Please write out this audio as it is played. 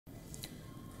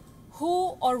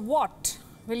Who or what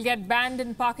will get banned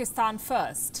in Pakistan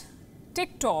first?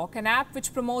 TikTok, an app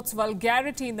which promotes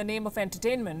vulgarity in the name of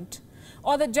entertainment,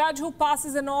 or the judge who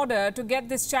passes an order to get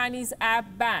this Chinese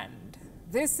app banned?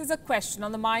 This is a question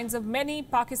on the minds of many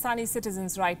Pakistani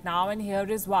citizens right now, and here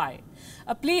is why.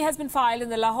 A plea has been filed in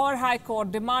the Lahore High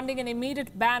Court demanding an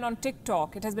immediate ban on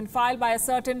TikTok. It has been filed by a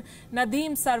certain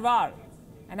Nadeem Sarwar,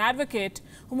 an advocate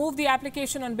who moved the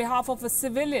application on behalf of a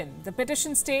civilian. The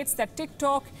petition states that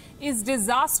TikTok is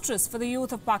disastrous for the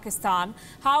youth of Pakistan,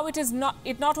 how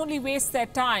it not only wastes their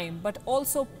time but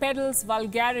also peddles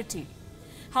vulgarity,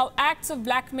 how acts of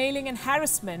blackmailing and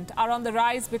harassment are on the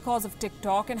rise because of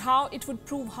TikTok, and how it would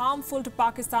prove harmful to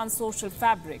Pakistan's social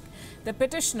fabric. The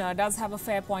petitioner does have a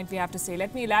fair point, we have to say.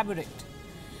 Let me elaborate.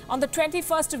 On the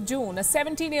 21st of June, a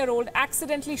 17-year-old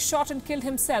accidentally shot and killed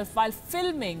himself while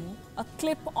filming a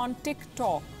clip on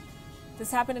TikTok.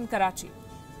 This happened in Karachi.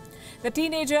 The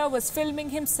teenager was filming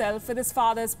himself with his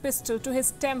father's pistol to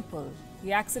his temple.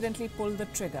 He accidentally pulled the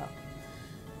trigger.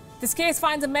 This case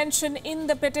finds a mention in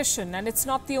the petition, and it's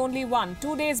not the only one.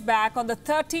 2 days back, on the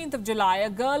 13th of July, a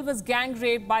girl was gang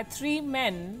raped by 3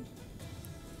 men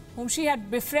whom she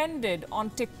had befriended on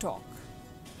TikTok.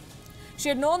 She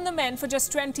had known the men for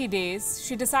just 20 days.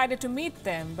 She decided to meet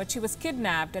them, but she was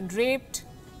kidnapped and raped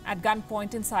at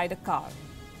gunpoint inside a car.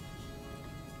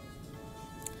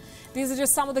 These are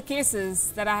just some of the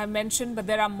cases that I have mentioned, but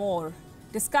there are more.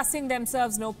 Discussing them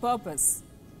serves no purpose,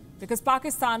 because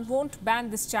Pakistan won't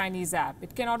ban this Chinese app.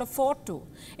 It cannot afford to.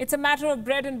 It's a matter of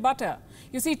bread and butter.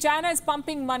 You see, China is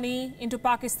pumping money into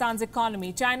Pakistan's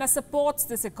economy. China supports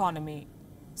this economy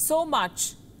so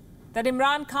much that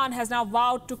Imran Khan has now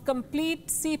vowed to complete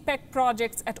CPEC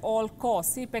projects at all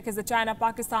costs. CPEC is the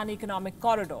China-Pakistan Economic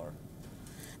Corridor,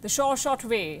 the sure-shot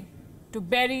way to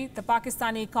bury the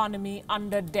Pakistani economy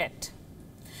under debt.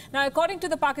 Now, according to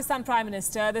the Pakistan Prime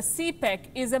Minister, the CPEC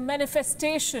is a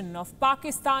manifestation of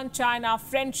Pakistan-China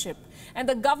friendship, and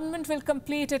the government will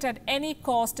complete it at any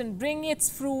cost and bring its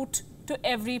fruit to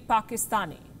every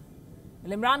Pakistani.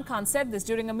 Well, Imran Khan said this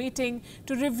during a meeting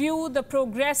to review the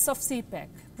progress of CPEC.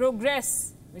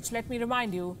 Progress, which, let me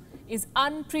remind you, is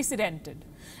unprecedented.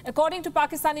 According to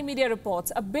Pakistani media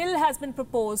reports, a bill has been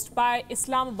proposed by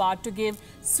Islamabad to give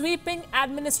sweeping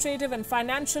administrative and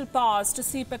financial powers to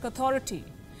CPEC authority.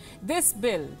 This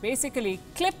bill basically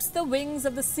clips the wings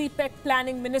of the CPEC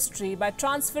planning ministry by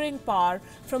transferring power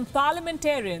from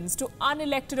parliamentarians to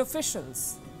unelected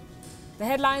officials. The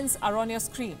headlines are on your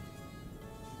screen.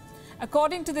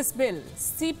 According to this bill,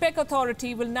 CPEC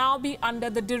authority will now be under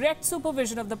the direct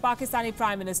supervision of the Pakistani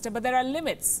Prime Minister, but there are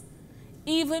limits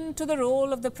even to the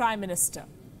role of the Prime Minister.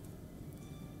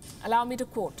 Allow me to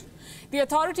quote. The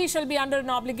authority shall be under an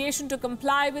obligation to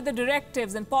comply with the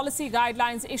directives and policy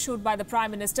guidelines issued by the Prime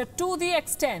Minister to the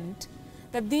extent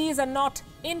that these are not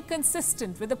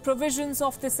inconsistent with the provisions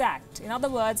of this Act. In other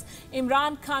words,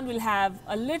 Imran Khan will have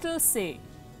a little say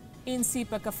in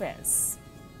CPEC affairs.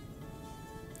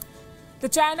 The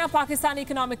China-Pakistan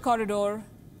Economic Corridor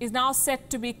is now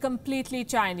set to be completely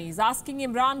Chinese. Asking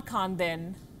Imran Khan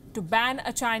then to ban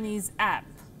a Chinese app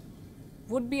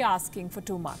would be asking for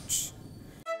too much.